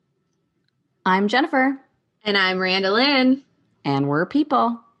I'm Jennifer, And I'm Miranda Lynn, and we're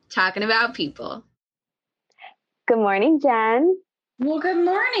people. talking about people. Good morning, Jen. Well, good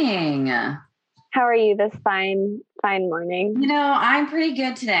morning. How are you this fine morning? I'm pretty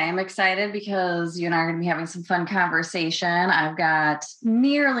good today. I'm excited because you and I are going to be having some fun conversation. I've got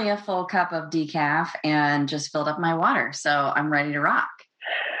nearly a full cup of decaf and just filled up my water, so I'm ready to rock.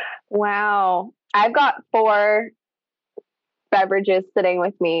 Wow. I've got 4 beverages sitting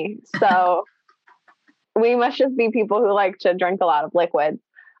with me, so we must just be people who like to drink a lot of liquids.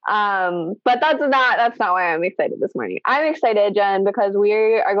 But that's not why I'm excited this morning. I'm excited, Jen, because we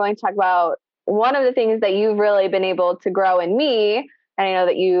are going to talk about one of the things that you've really been able to grow in me, and I know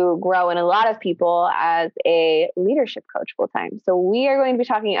that you grow in a lot of people as a leadership coach full time. So we are going to be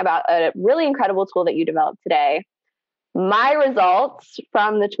talking about a really incredible tool that you developed today, my results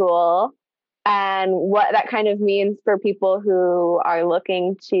from the tool, and what that kind of means for people who are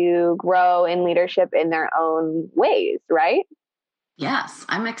looking to grow in leadership in their own ways, right? Yes,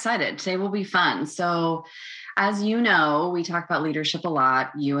 I'm excited. Today will be fun. So, as you know, we talk about leadership a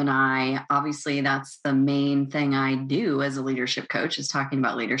lot. You and I, obviously, that's the main thing I do as a leadership coach, is talking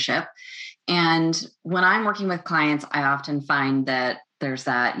about leadership. And when I'm working with clients, I often find that there's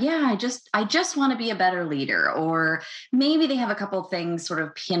that, I just want to be a better leader, or maybe they have a couple of things sort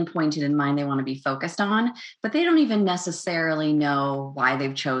of pinpointed in mind they want to be focused on, but they don't even necessarily know why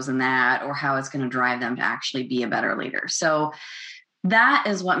they've chosen that or how it's going to drive them to actually be a better leader. So that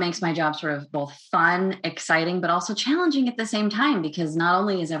is what makes my job sort of both fun, exciting, but also challenging at the same time, because not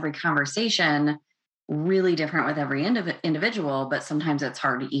only is every conversation really different with every individual, but sometimes it's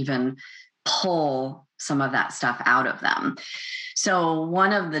hard to even pull some of that stuff out of them. So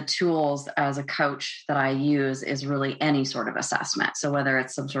one of the tools as a coach that I use is really any sort of assessment. So whether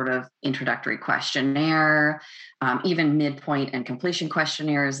it's some sort of introductory questionnaire, even midpoint and completion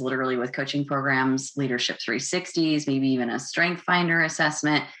questionnaires, literally with coaching programs, leadership 360s, maybe even a strength finder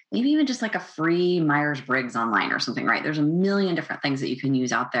assessment, maybe even just like a free Myers-Briggs online or something, right? There's a million different things that you can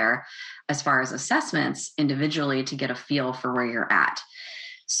use out there as far as assessments individually to get a feel for where you're at.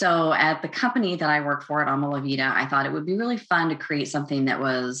 So at the company that I work for at Alma La Vida, I thought it would be really fun to create something that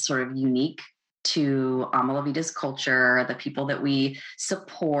was sort of unique to Alma La Vida's culture, the people that we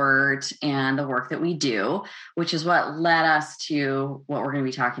support, and the work that we do, which is what led us to what we're going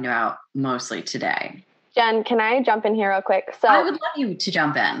to be talking about mostly today. Jen, can I jump in here real quick? So I would love you to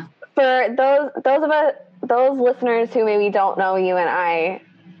jump in. For those listeners who maybe don't know you and I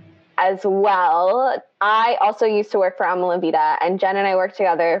as well, I also used to work for Alma La Vida, and Jen and I worked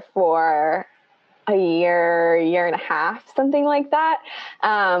together for a year and a half, something like that.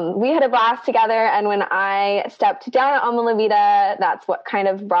 We had a blast together, and when I stepped down at Alma La Vida, that's what kind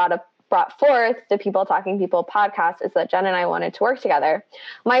of brought forth the People Talking People podcast, is that Jen and I wanted to work together.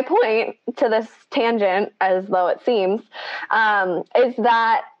 My point to this tangent, as though it seems, is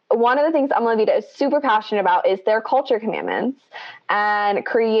that one of the things Alma La Vida is super passionate about is their culture commandments and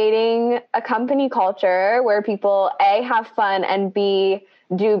creating a company culture where people, A, have fun, and B,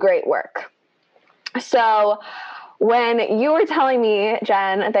 do great work. So when you were telling me,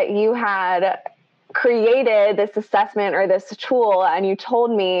 Jen, that you had created this assessment or this tool, and you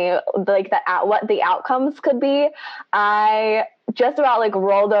told me like what the outcomes could be, I just about like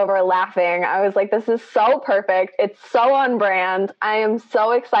rolled over laughing. I was like, this is so perfect. It's so on brand. I am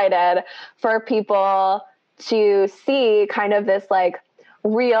so excited for people to see kind of this like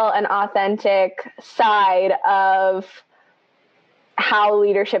real and authentic side of how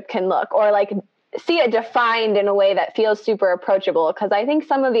leadership can look, or like see it defined in a way that feels super approachable. Because I think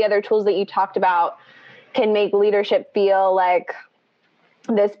some of the other tools that you talked about can make leadership feel like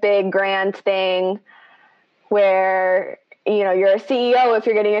this big grand thing where, you're a CEO if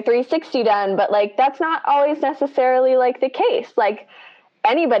you're getting a 360 done, but like, that's not always necessarily like the case. Like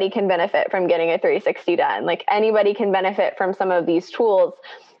anybody can benefit from getting a 360 done. Like anybody can benefit from some of these tools,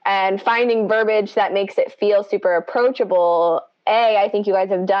 and finding verbiage that makes it feel super approachable. A, I think you guys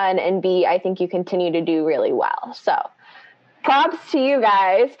have done, and B, I think you continue to do really well. So props to you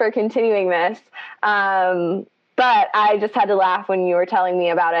guys for continuing this. But I just had to laugh when you were telling me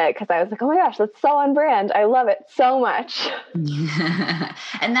about it, because I was like, oh my gosh, that's so on brand. I love it so much.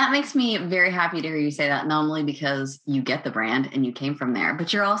 And that makes me very happy to hear you say that, not only because you get the brand and you came from there,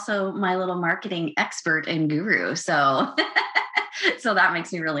 but you're also my little marketing expert and guru. So So that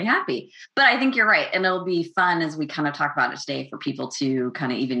makes me really happy. But I think you're right. And it'll be fun as we kind of talk about it today for people to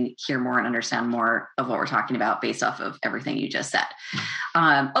kind of even hear more and understand more of what we're talking about based off of everything you just said.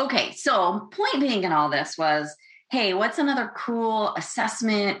 Okay. So point being in all this was, hey, what's another cool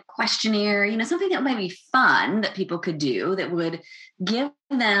assessment questionnaire, something that might be fun that people could do that would give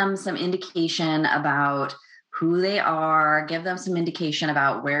them some indication about who they are, give them some indication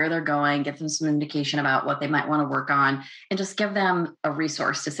about where they're going, give them some indication about what they might want to work on, and just give them a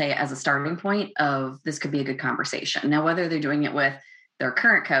resource to say as a starting point of this could be a good conversation. Now, whether they're doing it with their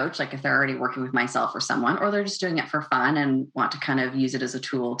current coach, like if they're already working with myself or someone, or they're just doing it for fun and want to kind of use it as a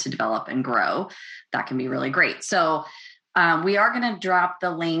tool to develop and grow, that can be really great. So we are going to drop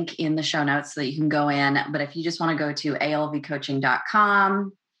the link in the show notes so that you can go in. But if you just want to go to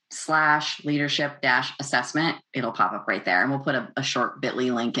alvcoaching.com/leadership-assessment, it'll pop up right there. And we'll put a short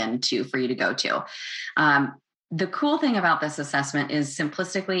bit.ly link in too for you to go to. The cool thing about this assessment is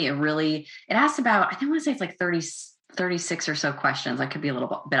simplistically, it asks about, I think I want to say it's like 36 or so questions. I could be a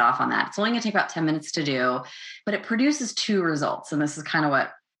little bit off on that. It's only going to take about 10 minutes to do, but it produces 2 results. And this is kind of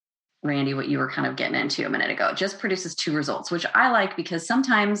what Randy, what you were kind of getting into a minute ago. It just produces 2 results, which I like because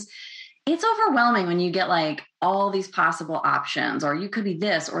sometimes it's overwhelming when you get like all these possible options, or you could be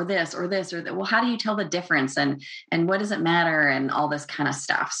this or this or this or that. Well, how do you tell the difference, and what does it matter, and all this kind of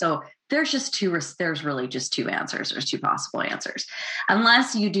stuff. So there's really just 2 answers. There's 2 possible answers.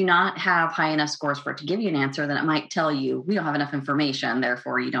 Unless you do not have high enough scores for it to give you an answer, then it might tell you we don't have enough information,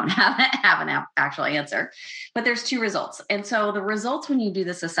 therefore you don't have an actual answer. But there's 2 results. And so the results when you do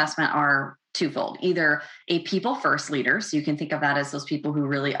this assessment are twofold. Either a people first leader, so you can think of that as those people who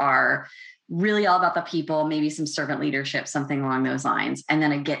really are really all about the people, maybe some servant leadership, something along those lines. And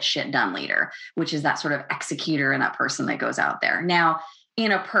then a get shit done leader, which is that sort of executor and that person that goes out there. Now,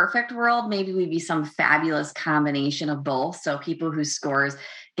 in a perfect world, maybe we'd be some fabulous combination of both. So people whose scores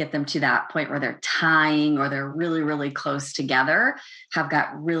get them to that point where they're tying or they're really, really close together have got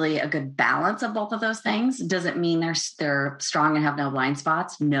really a good balance of both of those things. Does it mean they're strong and have no blind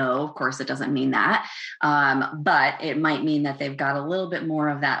spots? No, of course it doesn't mean that. But it might mean that they've got a little bit more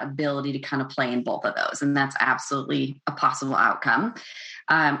of that ability to kind of play in both of those. And that's absolutely a possible outcome.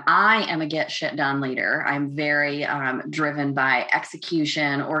 I am a get shit done leader. I'm very driven by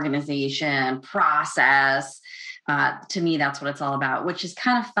execution, organization, process. To me, that's what it's all about, which is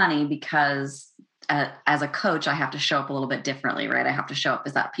kind of funny because as a coach, I have to show up a little bit differently, right? I have to show up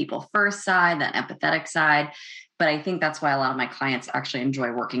as that people first side, that empathetic side. But I think that's why a lot of my clients actually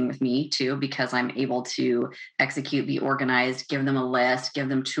enjoy working with me too, because I'm able to execute, be organized, give them a list, give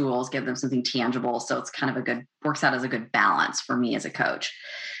them tools, give them something tangible. So it's kind of works out as a good balance for me as a coach.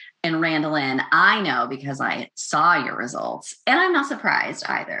 And Randolyn, I know because I saw your results, and I'm not surprised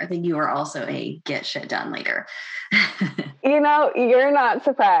either that you are also a get shit done leader. You're not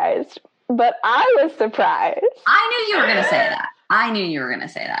surprised, but I was surprised. I knew you were going to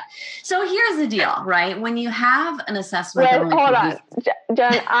say that. So here's the deal, right? When you have an assessment. Wait, hold on,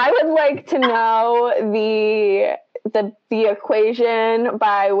 Jen, I would like to know the equation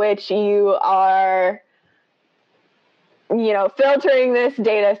by which you are filtering this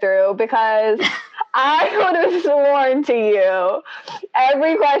data through, because I would have sworn to you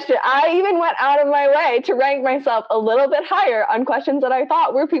every question. I even went out of my way to rank myself a little bit higher on questions that I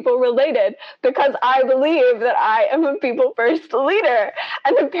thought were people related, because I believe that I am a people first leader.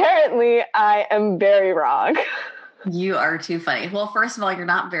 And apparently I am very wrong. You are too funny. Well, first of all, you're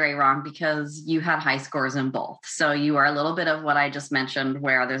not very wrong because you had high scores in both. So you are a little bit of what I just mentioned,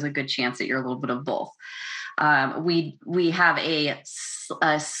 where there's a good chance that you're a little bit of both. We have a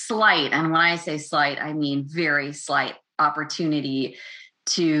slight, and when I say slight, I mean very slight opportunity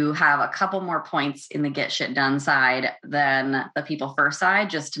to have a couple more points in the get shit done side than the people first side,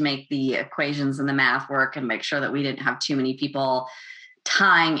 just to make the equations and the math work and make sure that we didn't have too many people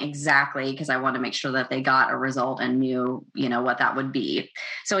tying exactly, because I want to make sure that they got a result and knew, what that would be.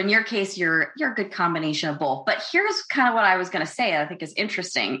 So in your case, you're a good combination of both. But here's kind of what I was going to say, I think is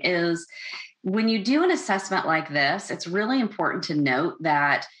interesting, is when you do an assessment like this, it's really important to note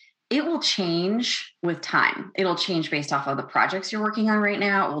that it will change with time. It'll change based off of the projects you're working on right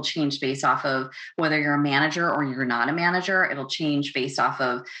now. It will change based off of whether you're a manager or you're not a manager. It'll change based off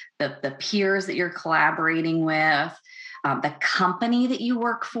of the peers that you're collaborating with, the company that you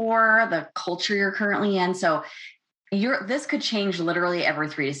work for, the culture you're currently in. So this could change literally every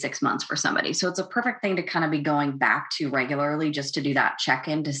 3 to 6 months for somebody. So it's a perfect thing to kind of be going back to regularly, just to do that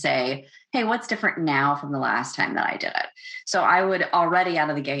check-in to say, hey, what's different now from the last time that I did it? So I would already out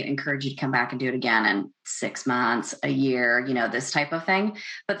of the gate encourage you to come back and do it again in 6 months, a year, this type of thing.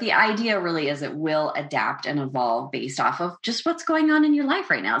 But the idea really is it will adapt and evolve based off of just what's going on in your life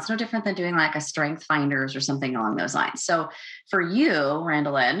right now. It's no different than doing like a strength finders or something along those lines. So for you,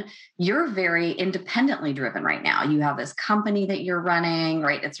 Randolyn, you're very independently driven right now. You have this company that you're running,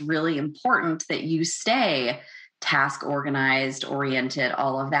 right? It's really important that you stay task organized, oriented,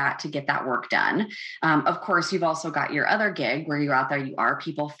 all of that to get that work done. Of course, you've also got your other gig where you're out there, you are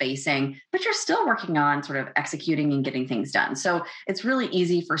people facing, but you're still working on sort of executing and getting things done. So it's really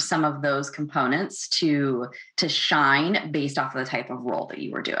easy for some of those components to shine based off of the type of role that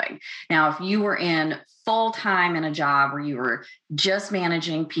you were doing. Now, if you were in full-time in a job where you were just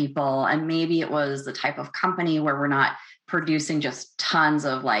managing people, and maybe it was the type of company where we're not producing just tons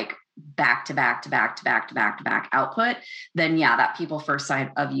of like back to back output, then yeah, that people first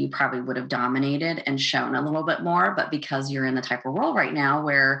side of you probably would have dominated and shown a little bit more. But because you're in the type of role right now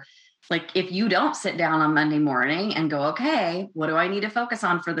where like, if you don't sit down on Monday morning and go, okay, what do I need to focus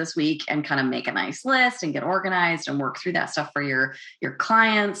on for this week, and kind of make a nice list and get organized and work through that stuff for your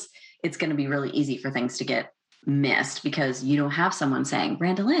clients, it's going to be really easy for things to get missed because you don't have someone saying,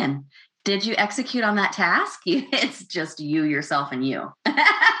 Randalyn, did you execute on that task? It's just you, yourself, and you.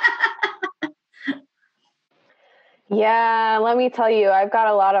 Yeah, let me tell you, I've got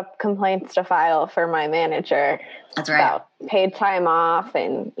a lot of complaints to file for my manager. That's right. About paid time off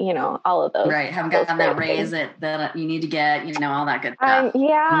and, all of those. Right. Haven't gotten that raise that you need to get, all that good stuff.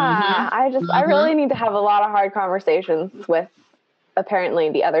 I really need to have a lot of hard conversations with apparently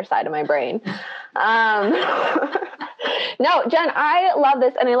the other side of my brain. No, Jen, I love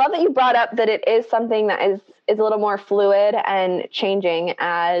this. And I love that you brought up that it is something that is a little more fluid and changing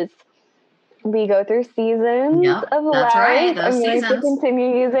as we go through seasons of life. That's right. I'm going to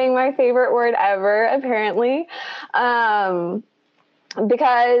continue using my favorite word ever, apparently. Because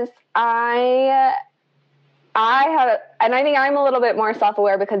I have, and I think I'm a little bit more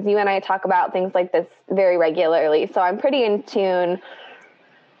self-aware because you and I talk about things like this very regularly. So I'm pretty in tune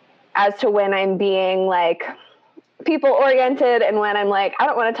as to when I'm being like people oriented and when I'm like, I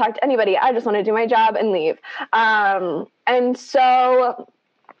don't want to talk to anybody. I just want to do my job and leave. And so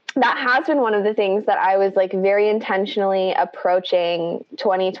that has been one of the things that I was like very intentionally approaching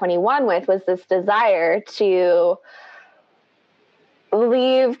 2021 with, was this desire to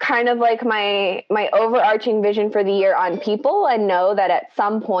leave kind of like my overarching vision for the year on people and know that at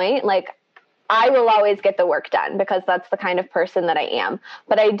some point, like, I will always get the work done because that's the kind of person that I am.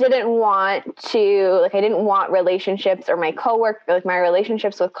 But I didn't want relationships or my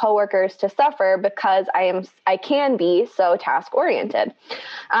relationships with coworkers to suffer because I can be so task oriented.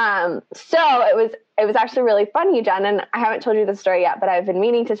 So it was actually really funny, Jen, and I haven't told you the story yet, but I've been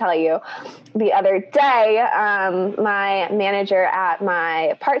meaning to tell you. The other day, my manager at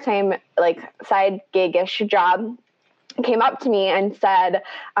my part-time side gig-ish job came up to me and said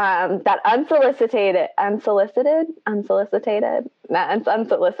that unsolicited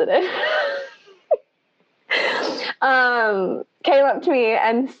came up to me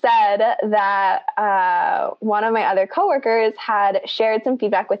and said that one of my other coworkers had shared some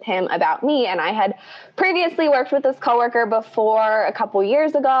feedback with him about me. And I had previously worked with this coworker before a couple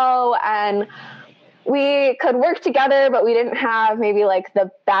years ago, and we could work together, but we didn't have maybe like the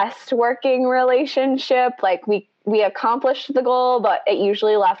best working relationship. Like we accomplished the goal, but it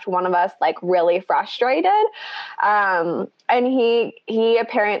usually left one of us like really frustrated. And he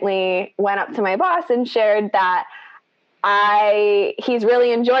apparently went up to my boss and shared that he's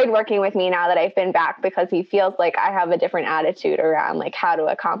really enjoyed working with me now that I've been back, because he feels like I have a different attitude around like how to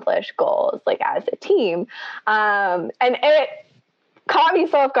accomplish goals, like as a team. And it caught me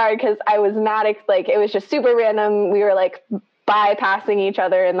so off guard because I was mad. Like, it was just super random. We were like bypassing each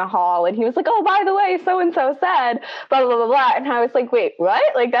other in the hall, and he was like, oh, by the way, so-and-so said blah, blah, blah, blah. And I was like, wait, what?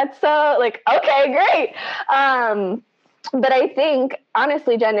 Like, that's so like, okay, great. But I think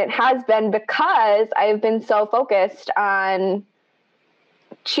honestly, Jen, it has been because I've been so focused on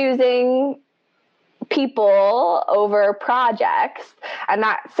choosing people over projects. And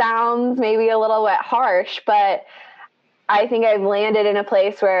that sounds maybe a little bit harsh, but I think I've landed in a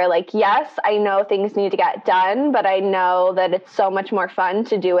place where, like, yes, I know things need to get done, but I know that it's so much more fun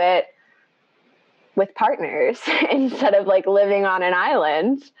to do it with partners instead of like living on an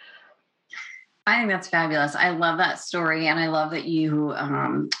island. I think that's fabulous. I love that story. And I love that you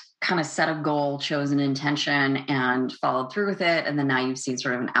kind of set a goal, chose an intention, and followed through with it. And then now you've seen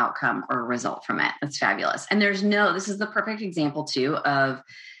sort of an outcome or a result from it. That's fabulous. And this is the perfect example too of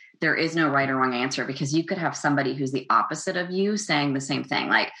there is no right or wrong answer, because you could have somebody who's the opposite of you saying the same thing.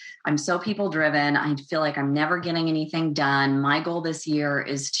 Like, I'm so people driven. I feel like I'm never getting anything done. My goal this year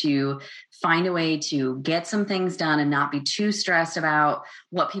is to find a way to get some things done and not be too stressed about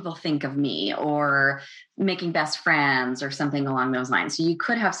what people think of me or making best friends or something along those lines. So you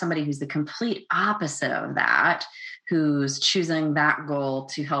could have somebody who's the complete opposite of that, who's choosing that goal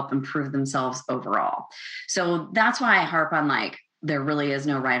to help improve themselves overall. So that's why I harp on like, there really is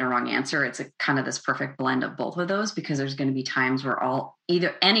no right or wrong answer. It's a kind of this perfect blend of both of those, because there's going to be times where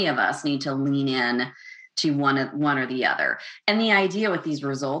either any of us need to lean in to one or the other. And the idea with these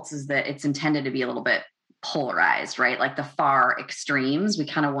results is that it's intended to be a little bit polarized, right? Like the far extremes, we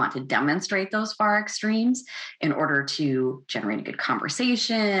kind of want to demonstrate those far extremes in order to generate a good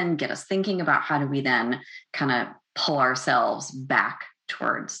conversation, get us thinking about how do we then kind of pull ourselves back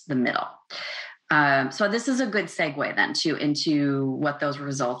towards the middle. So this is a good segue then into what those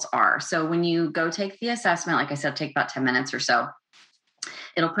results are. So when you go take the assessment, like I said, take about 10 minutes or so,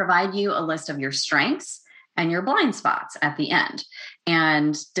 it'll provide you a list of your strengths and your blind spots at the end.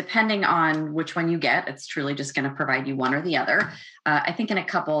 And depending on which one you get, it's truly just going to provide you one or the other. I think in a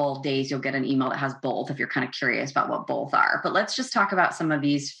couple days, you'll get an email that has both if you're kind of curious about what both are. But let's just talk about some of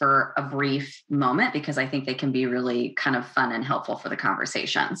these for a brief moment, because I think they can be really kind of fun and helpful for the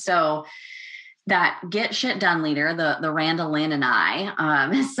conversation. So that get shit done leader, the Randa Lynn and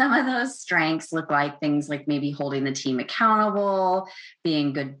I, some of those strengths look like things like maybe holding the team accountable,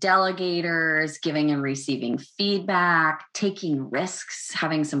 being good delegators, giving and receiving feedback, taking risks,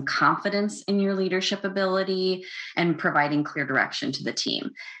 having some confidence in your leadership ability, and providing clear direction to the team.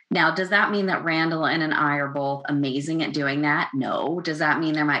 Now, does that mean that Randa Lynn and I are both amazing at doing that? No. Does that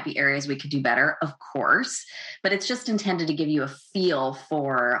mean there might be areas we could do better? Of course. But it's just intended to give you a feel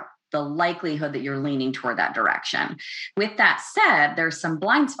for the likelihood that you're leaning toward that direction. With that said, there's some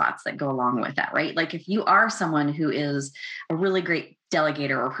blind spots that go along with that, right? Like if you are someone who is a really great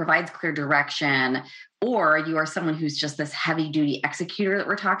delegator or provides clear direction, or you are someone who's just this heavy duty executor that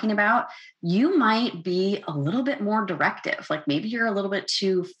we're talking about, you might be a little bit more directive. Like maybe you're a little bit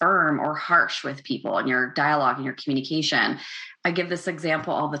too firm or harsh with people in your dialogue and your communication. I give this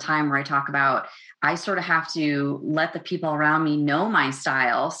example all the time where I talk about I sort of have to let the people around me know my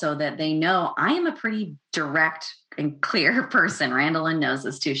style so that they know I am a pretty direct and clear person. Randa Lynn knows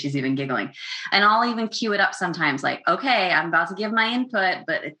this too. She's even giggling. And I'll even cue it up sometimes like, okay, I'm about to give my input,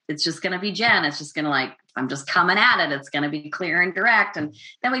 but it's just going to be Jen. It's just going to I'm just coming at it. It's going to be clear and direct. And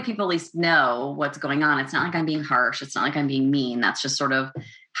that way people at least know what's going on. It's not like I'm being harsh. It's not like I'm being mean. That's just sort of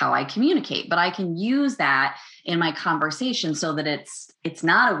how I communicate. But I can use that in my conversation so that it's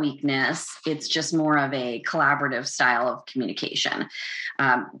not a weakness. It's just more of a collaborative style of communication.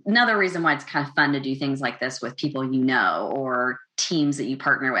 Another reason why it's kind of fun to do things like this with people you know or teams that you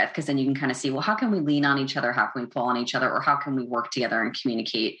partner with, because then you can kind of see, well, how can we lean on each other? How can we pull on each other? Or how can we work together and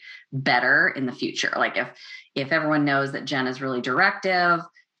communicate better in the future? Like if everyone knows that Jen is really directive,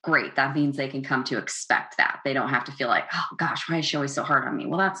 great. That means they can come to expect that. They don't have to feel like, oh gosh, why is she always so hard on me?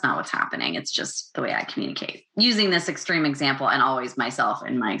 Well, that's not what's happening. It's just the way I communicate. Using this extreme example and always myself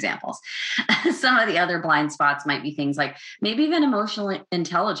in my examples. Some of the other blind spots might be things like maybe even emotional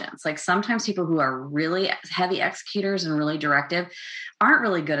intelligence. Like sometimes people who are really heavy executors and really directive aren't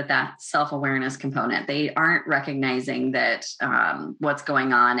really good at that self-awareness component. They aren't recognizing that what's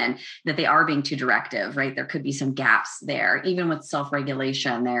going on and that they are being too directive, right? There could be some gaps there. Even with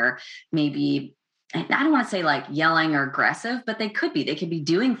self-regulation, there may be, I don't want to say like yelling or aggressive, but they could be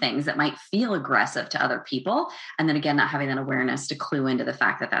doing things that might feel aggressive to other people. And then again, not having that awareness to clue into the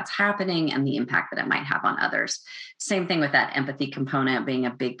fact that that's happening and the impact that it might have on others. Same thing with that empathy component being a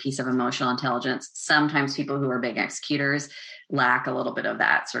big piece of emotional intelligence. Sometimes people who are big executors lack a little bit of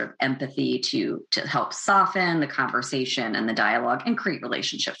that sort of empathy to help soften the conversation and the dialogue and create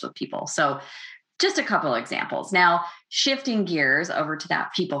relationships with people. So just a couple of examples. Now, shifting gears over to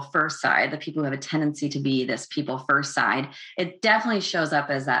that people first side, the people who have a tendency to be this people first side, it definitely shows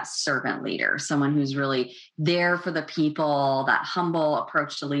up as that servant leader, someone who's really there for the people, that humble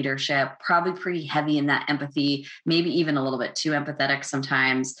approach to leadership, probably pretty heavy in that empathy, maybe even a little bit too empathetic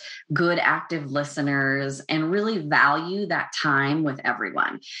sometimes, good active listeners, and really value that time with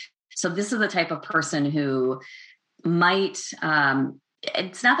everyone. So this is the type of person who might,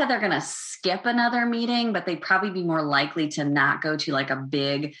 it's not that they're going to skip another meeting, but they'd probably be more likely to not go to like a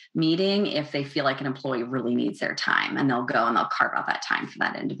big meeting if they feel like an employee really needs their time, and they'll go and they'll carve out that time for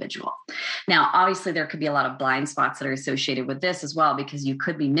that individual. Now, obviously there could be a lot of blind spots that are associated with this as well, because you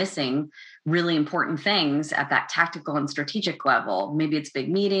could be missing really important things at that tactical and strategic level. Maybe it's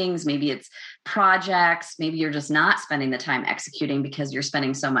big meetings, maybe it's projects, maybe you're just not spending the time executing because you're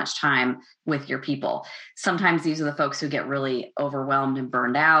spending so much time with your people. Sometimes these are the folks who get really overwhelmed and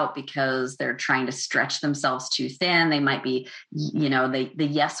burned out because they're trying to stretch themselves too thin. They might be, the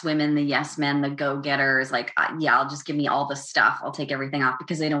yes women, the yes men, the go-getters, like, yeah, I'll just give me all the stuff. I'll take everything off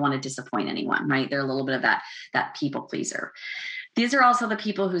because they don't want to disappoint anyone, right? They're a little bit of that people pleaser. These are also the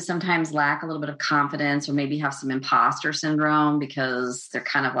people who sometimes lack a little bit of confidence or maybe have some imposter syndrome because they're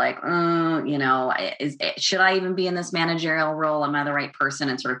kind of like, should I even be in this managerial role? Am I the right person?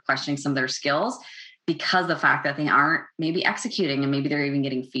 And sort of questioning some of their skills because of the fact that they aren't maybe executing, and maybe they're even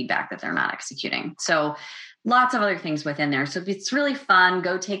getting feedback that they're not executing. So lots of other things within there. So it's really fun.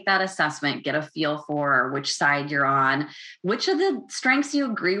 Go take that assessment, get a feel for which side you're on, which of the strengths you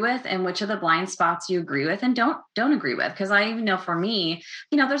agree with and which of the blind spots you agree with and don't agree with. Because I even know for me,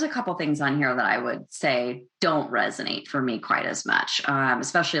 there's a couple things on here that I would say don't resonate for me quite as much,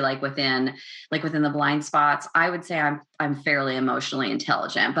 especially like within the blind spots. I would say I'm fairly emotionally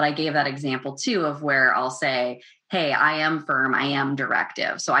intelligent, but I gave that example too of where I'll say, hey, I am firm, I am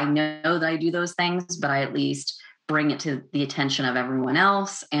directive. So I know that I do those things, but I at least bring it to the attention of everyone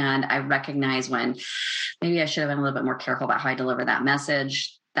else. And I recognize when maybe I should have been a little bit more careful about how I deliver that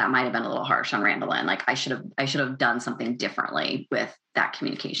message. That might have been a little harsh on Randall Lynn. Like I should have done something differently with that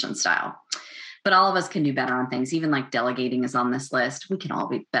communication style. But all of us can do better on things. Even like delegating is on this list. We can all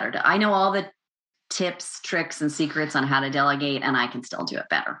be better. I know all the tips, tricks, and secrets on how to delegate, and I can still do it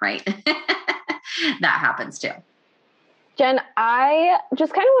better, right? That happens too. Jen, I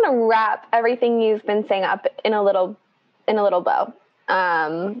just kind of want to wrap everything you've been saying up in a little bow.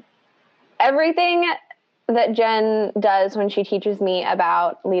 Everything that Jen does when she teaches me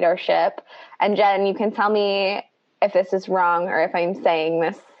about leadership, and Jen, you can tell me if this is wrong or if I'm saying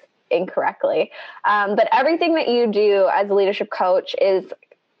this incorrectly, but everything that you do as a leadership coach is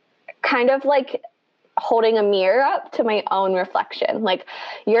kind of like holding a mirror up to my own reflection. Like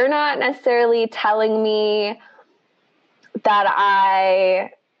you're not necessarily telling me that I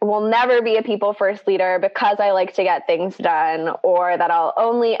will never be a people first leader because I like to get things done, or that I'll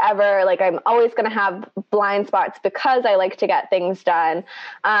only ever, like I'm always going to have blind spots because I like to get things done.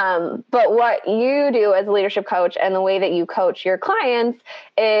 But what you do as a leadership coach and the way that you coach your clients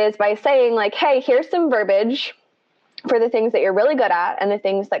is by saying like, hey, here's some verbiage for the things that you're really good at and the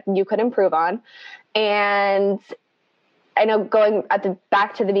things that you could improve on. And I know going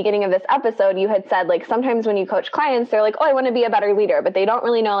back to the beginning of this episode, you had said like sometimes when you coach clients, they're like, oh, I want to be a better leader, but they don't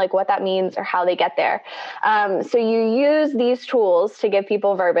really know like what that means or how they get there. So you use these tools to give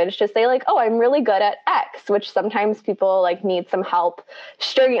people verbiage to say like, oh, I'm really good at X, which sometimes people like need some help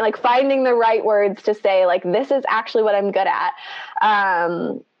stringing, like finding the right words to say like, this is actually what I'm good at.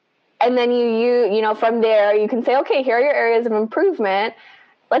 And then you from there, you can say, okay, here are your areas of improvement.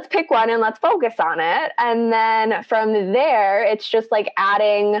 Let's pick one and let's focus on it. And then from there, it's just like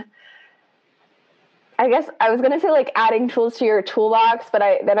adding, I guess I was going to say like adding tools to your toolbox, but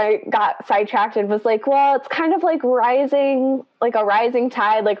then I got sidetracked and was like, well, it's kind of like rising, like a rising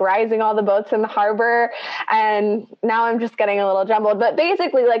tide, like rising all the boats in the harbor. And now I'm just getting a little jumbled. But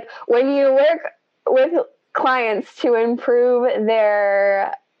basically like when you work with clients to improve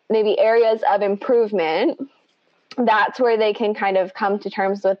their maybe areas of improvement, that's where they can kind of come to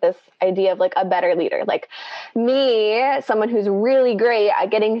terms with this idea of like a better leader. Like me, someone who's really great at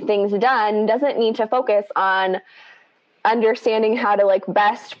getting things done, doesn't need to focus on understanding how to like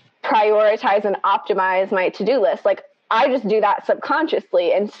best prioritize and optimize my to-do list. Like I just do that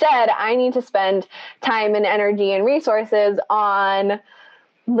subconsciously. Instead, I need to spend time and energy and resources on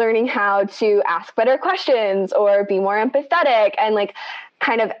learning how to ask better questions or be more empathetic and like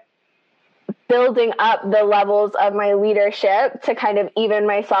kind of building up the levels of my leadership to kind of even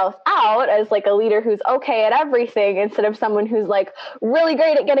myself out as like a leader who's okay at everything instead of someone who's like really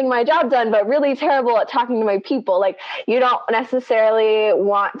great at getting my job done, but really terrible at talking to my people. Like you don't necessarily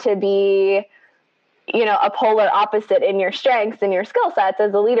want to be, a polar opposite in your strengths and your skill sets.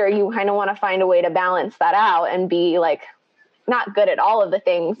 As a leader, you kind of want to find a way to balance that out and be like, not good at all of the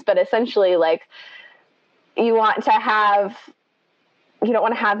things, but essentially like you don't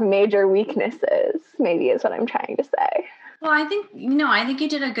want to have major weaknesses, maybe is what I'm trying to say. Well, I think you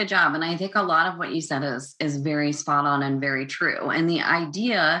did a good job. And I think a lot of what you said is very spot on and very true. And the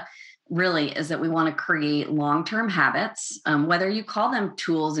idea really is that we want to create long-term habits, whether you call them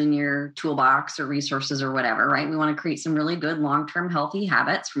tools in your toolbox or resources or whatever, right? We want to create some really good long-term healthy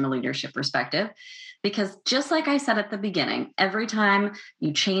habits from a leadership perspective. Because just like I said at the beginning, every time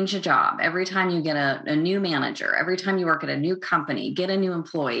you change a job, every time you get a new manager, every time you work at a new company, get a new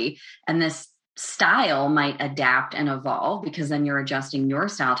employee, and this style might adapt and evolve because then you're adjusting your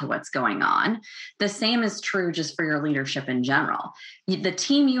style to what's going on. The same is true just for your leadership in general. The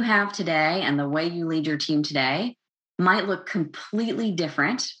team you have today and the way you lead your team today might look completely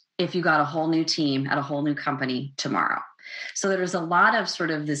different if you got a whole new team at a whole new company tomorrow. So there's a lot of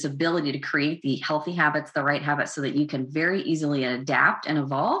sort of this ability to create the healthy habits, the right habits, so that you can very easily adapt and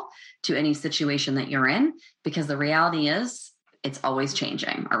evolve to any situation that you're in. Because the reality is it's always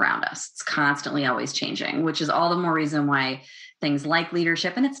changing around us. It's constantly always changing, which is all the more reason why things like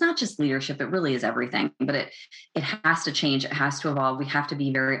leadership, and it's not just leadership, it really is everything, but it has to change. It has to evolve. We have to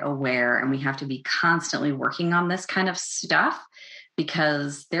be very aware, and we have to be constantly working on this kind of stuff,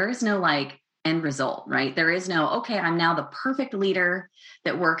 because there is no like end result, right? There is no, okay, I'm now the perfect leader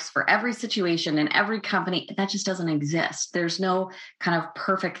that works for every situation in every company. That just doesn't exist. There's no kind of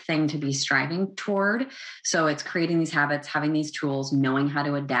perfect thing to be striving toward. So it's creating these habits, having these tools, knowing how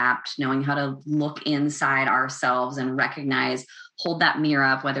to adapt, knowing how to look inside ourselves and recognize, hold that mirror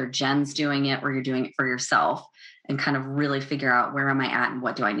up, whether Jen's doing it or you're doing it for yourself, and kind of really figure out, where am I at and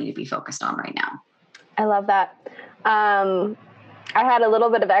what do I need to be focused on right now? I love that. I had a little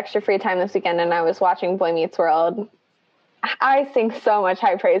bit of extra free time this weekend, and I was watching Boy Meets World. I sing so much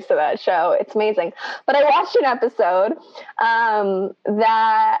high praise to that show. It's amazing. But I watched an episode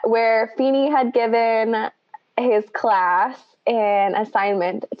where Feeney had given his class an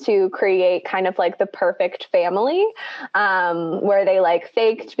assignment to create kind of like the perfect family, where they like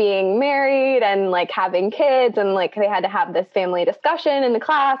faked being married and like having kids, and like they had to have this family discussion in the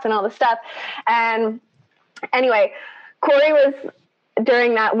class and all this stuff. And anyway, Corey was,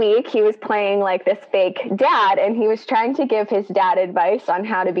 during that week, he was playing like this fake dad, and he was trying to give his dad advice on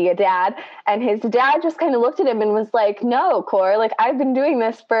how to be a dad. And his dad just kind of looked at him and was like, no, Corey, like I've been doing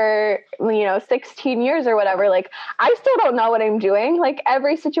this for, 16 years or whatever. Like, I still don't know what I'm doing. Like,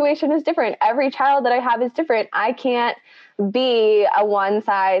 every situation is different. Every child that I have is different. I can't be a one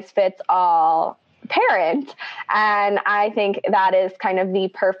size fits all parent. And I think that is kind of the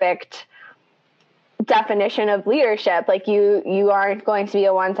perfect definition of leadership. Like you aren't going to be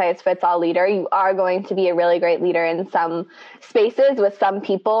a one size fits all leader. You are going to be a really great leader in some spaces with some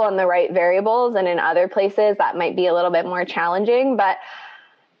people and the right variables, and in other places that might be a little bit more challenging. But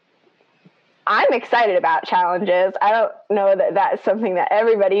I'm excited about challenges. I don't know that that's something that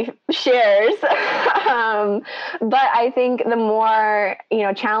everybody shares. But I think the more,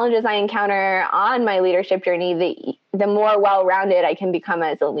 challenges I encounter on my leadership journey, the more well-rounded I can become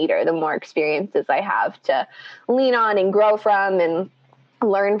as a leader, the more experiences I have to lean on and grow from and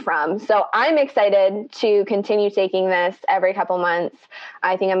learn from. So I'm excited to continue taking this every couple months.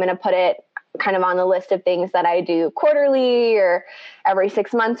 I think I'm going to put it kind of on the list of things that I do quarterly or every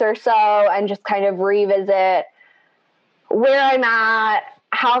 6 months or so, and just kind of revisit where I'm at,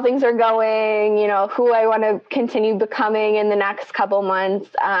 how things are going, who I want to continue becoming in the next couple months.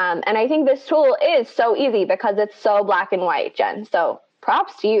 And I think this tool is so easy because it's so black and white, Jen. So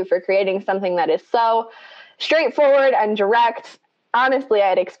props to you for creating something that is so straightforward and direct. Honestly,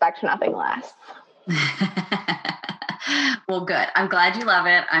 I'd expect nothing less. Well, good. I'm glad you love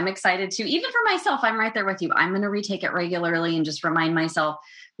it. I'm excited too. Even for myself, I'm right there with you. I'm going to retake it regularly and just remind myself,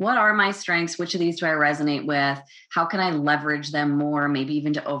 what are my strengths? Which of these do I resonate with? How can I leverage them more? Maybe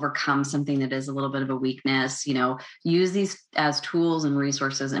even to overcome something that is a little bit of a weakness, use these as tools and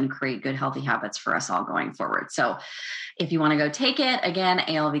resources and create good, healthy habits for us all going forward. So if you want to go take it, again,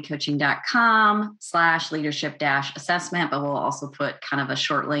 alvcoaching.com/leadership-assessment, but we'll also put kind of a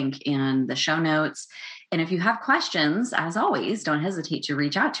short link in the show notes. And if you have questions, as always, don't hesitate to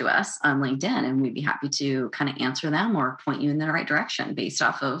reach out to us on LinkedIn, and we'd be happy to kind of answer them or point you in the right direction based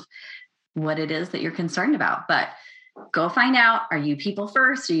off of what it is that you're concerned about. But go find out, are you people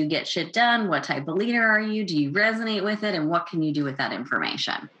first? Do you get shit done? What type of leader are you? Do you resonate with it? And what can you do with that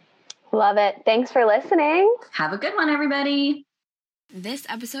information? Love it. Thanks for listening. Have a good one, everybody. This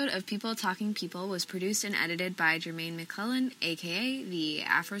episode of People Talking People was produced and edited by Jermaine McClellan, aka the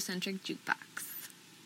Afrocentric Jukebox.